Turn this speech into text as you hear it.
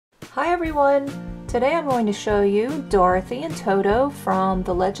Hi everyone! Today I'm going to show you Dorothy and Toto from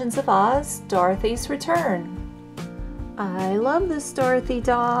The Legends of Oz, Dorothy's Return. I love this Dorothy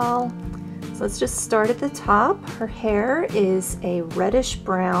doll. So let's just start at the top. Her hair is a reddish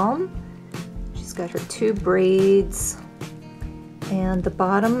brown. She's got her two braids, and the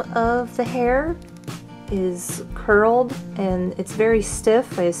bottom of the hair is curled and it's very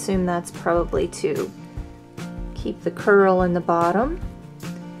stiff. I assume that's probably to keep the curl in the bottom.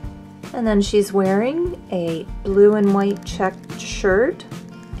 And then she's wearing a blue and white checked shirt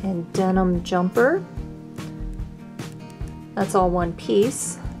and denim jumper. That's all one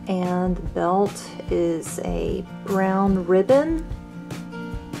piece. And the belt is a brown ribbon.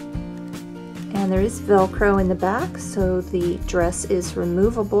 And there is Velcro in the back, so the dress is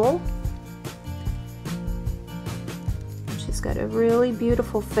removable. She's got a really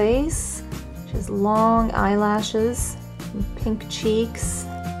beautiful face. She has long eyelashes and pink cheeks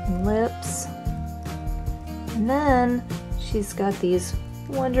and lips. And then she's got these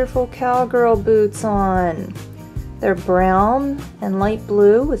wonderful cowgirl boots on. They're brown and light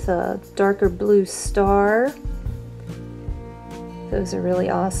blue with a darker blue star. Those are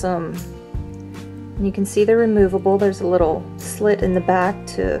really awesome. And you can see they're removable. There's a little slit in the back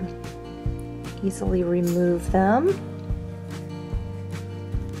to easily remove them.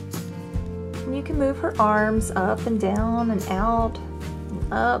 And you can move her arms up and down and out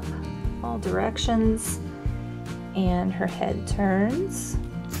and up, all directions. And her head turns.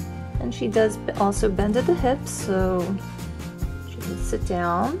 And she does also bend at the hips, so she can sit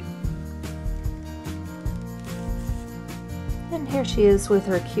down. And here she is with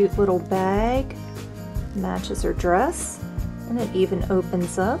her cute little bag. Matches her dress, and it even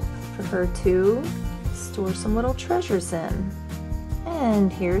opens up for her to store some little treasures in.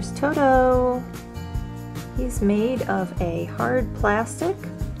 And here's Toto. He's made of a hard plastic,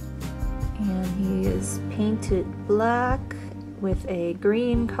 and he is painted black with a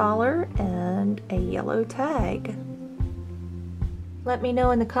green collar and a yellow tag. Let me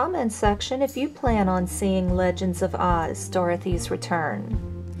know in the comments section if you plan on seeing Legends of Oz, Dorothy's Return.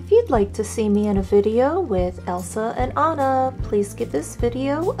 If you'd like to see me in a video with Elsa and Anna, please give this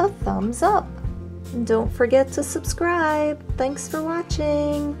video a thumbs up. And don't forget to subscribe. Thanks for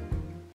watching.